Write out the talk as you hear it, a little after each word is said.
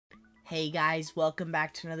Hey guys, welcome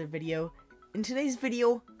back to another video. In today's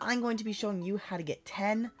video, I'm going to be showing you how to get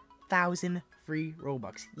 10,000 free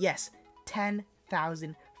Robux. Yes,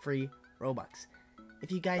 10,000 free Robux.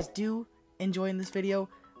 If you guys do enjoy this video,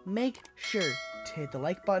 make sure to hit the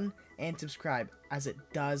like button and subscribe, as it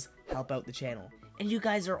does help out the channel. And you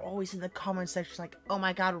guys are always in the comment section like, oh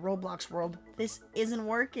my god, Roblox World, this isn't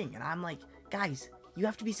working. And I'm like, guys, you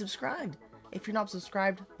have to be subscribed. If you're not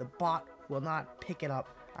subscribed, the bot will not pick it up,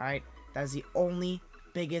 alright? That is the only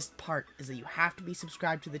biggest part, is that you have to be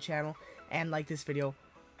subscribed to the channel and like this video,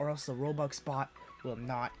 or else the Robux bot will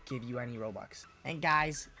not give you any Robux. And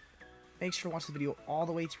guys, make sure to watch the video all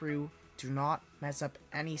the way through. Do not mess up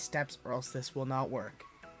any steps, or else this will not work.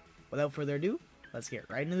 Without further ado, let's get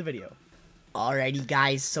right into the video. Alrighty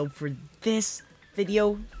guys, so for this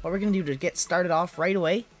video, what we're going to do to get started off right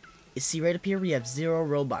away is, see right up here we have 0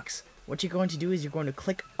 Robux. What you're going to do is you're going to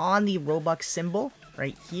click on the Robux symbol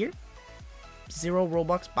right here. 0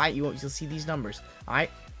 Robux, buy, you'll see these numbers. Alright,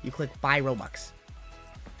 you click buy Robux.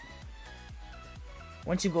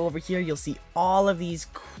 Once you go over here, you'll see all of these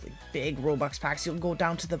big Robux packs. You'll go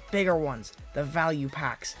down to the bigger ones, the value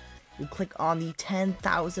packs. You click on the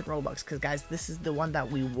 10,000 Robux, because guys, this is the one that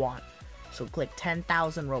we want. So click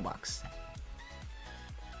 10,000 Robux.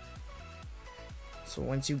 So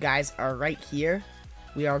once you guys are right here,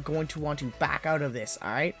 we are going to want to back out of this,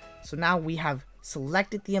 alright? So now we have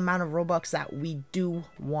selected the amount of Robux that we do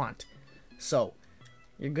want. So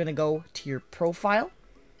you're going to go to your profile,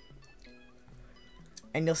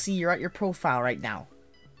 and you'll see you're at your profile right now.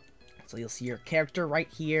 So you'll see your character right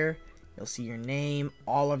here. You'll see your name,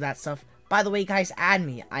 all of that stuff. By the way, guys, add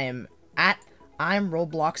me. I'm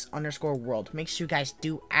Roblox_world. Make sure you guys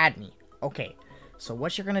do add me. Okay, so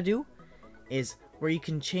what you're going to do is, where you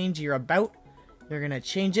can change your about, you're going to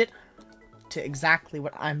change it to exactly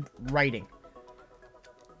what I'm writing.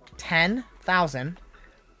 10,000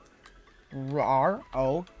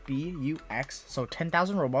 Robux. So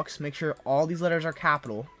 10,000 Robux. Make sure all these letters are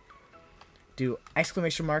capital. Do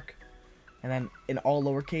exclamation mark, and then in all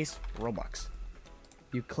lowercase, Robux.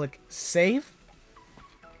 You click save,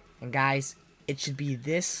 and guys, it should be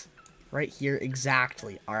this right here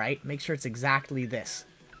exactly. Alright, make sure it's exactly this.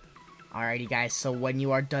 Alrighty guys, so when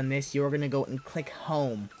you are done this, you're gonna go and click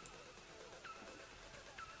home.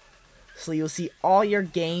 So you'll see all your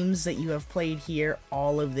games that you have played here,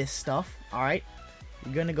 all of this stuff. Alright,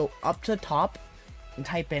 you're gonna go up to the top and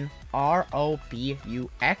type in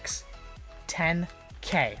Robux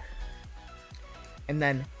 10K. And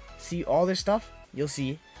then see all this stuff, you'll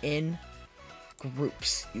see in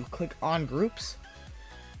groups. You click on groups.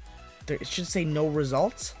 It should say no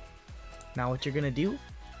results. Now what you're gonna do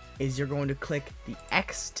is you're going to click the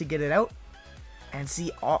X to get it out, and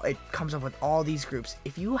see all, it comes up with all these groups.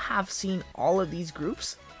 If you have seen all of these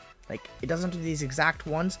groups, like, it doesn't have to be these exact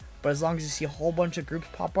ones, but as long as you see a whole bunch of groups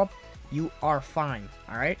pop up, you are fine.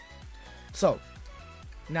 Alright, so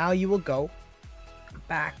now you will go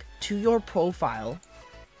back to your profile,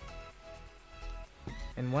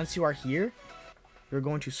 and once you are here, you're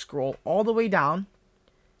going to scroll all the way down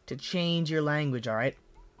to change your language. Alright,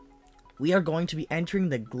 we are going to be entering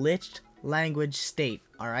the glitched language state.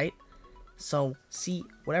 Alright, so see,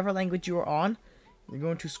 whatever language you are on, you're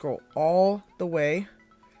going to scroll all the way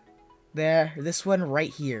there. This one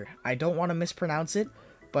right here, I don't want to mispronounce it,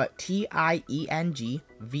 but TIENGVIET.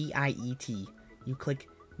 You click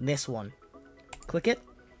this one. Click it.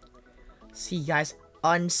 See guys,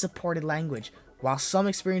 unsupported language. While some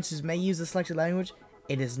experiences may use the selected language,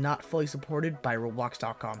 it is not fully supported by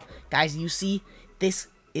Roblox.com. Guys, you see, this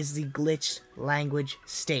is the glitched language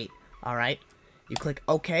state. Alright, you click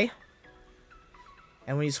OK,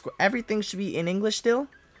 and when you scroll, everything should be in English still,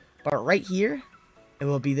 but right here it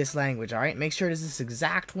will be this language. Alright, make sure it is this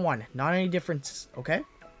exact one, not any differences. Okay,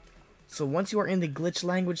 so once you are in the glitched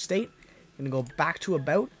language state, you're gonna go back to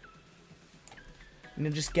about, and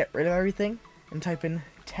then just get rid of everything and type in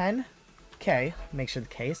 10K. Make sure the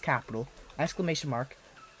K is capital, exclamation mark,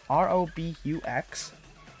 Robux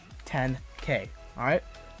 10K. Alright,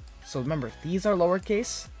 so remember, these are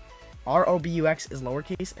lowercase, Robux is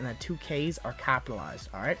lowercase, and the 2 Ks are capitalized.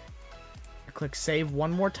 Alright, click save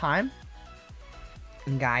one more time,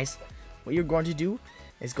 and guys, what you're going to do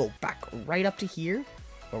is go back right up to here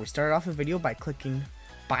where we started off the video by clicking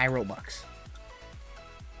buy Robux.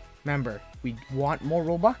 Remember, we want more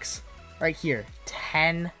Robux right here,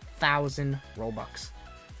 10,000 Robux.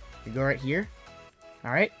 You go right here.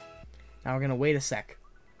 Alright, now we're gonna wait a sec,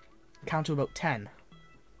 count to about 10.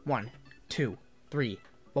 1, 2, 3,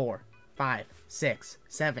 4, 5, 6,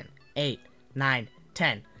 7, 8, 9,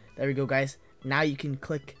 10. There we go, guys. Now you can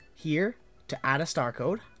click here to add a star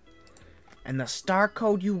code. And the star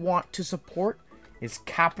code you want to support is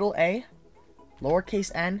capital A,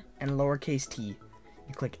 lowercase n, and lowercase t.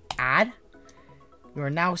 You click add. You are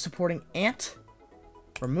now supporting ant.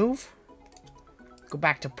 Remove. Go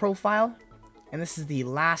back to profile. And this is the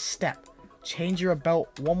last step. Change your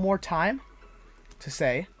about one more time to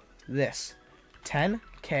say this.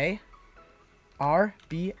 10k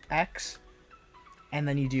RBX. And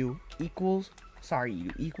then you do equals.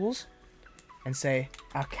 And say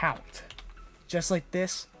account. Just like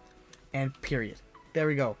this. And period. There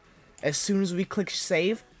we go. As soon as we click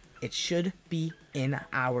save, it should be in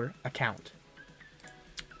our account.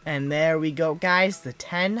 And there we go, guys. The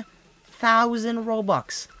 10,000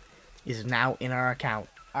 Robux is now in our account.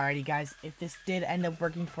 Alrighty, guys. If this did end up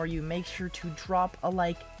working for you, make sure to drop a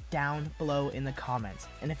like down below in the comments.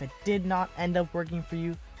 And if it did not end up working for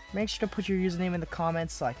you, make sure to put your username in the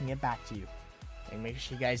comments so I can get back to you. And make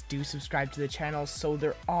sure you guys do subscribe to the channel so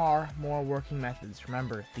there are more working methods.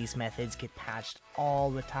 Remember, these methods get patched all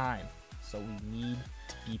the time. So we need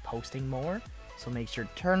to be posting more. So make sure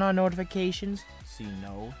to turn on notifications so you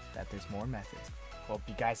know that there's more methods. Hope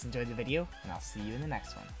you guys enjoyed the video, and I'll see you in the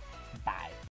next one. Bye.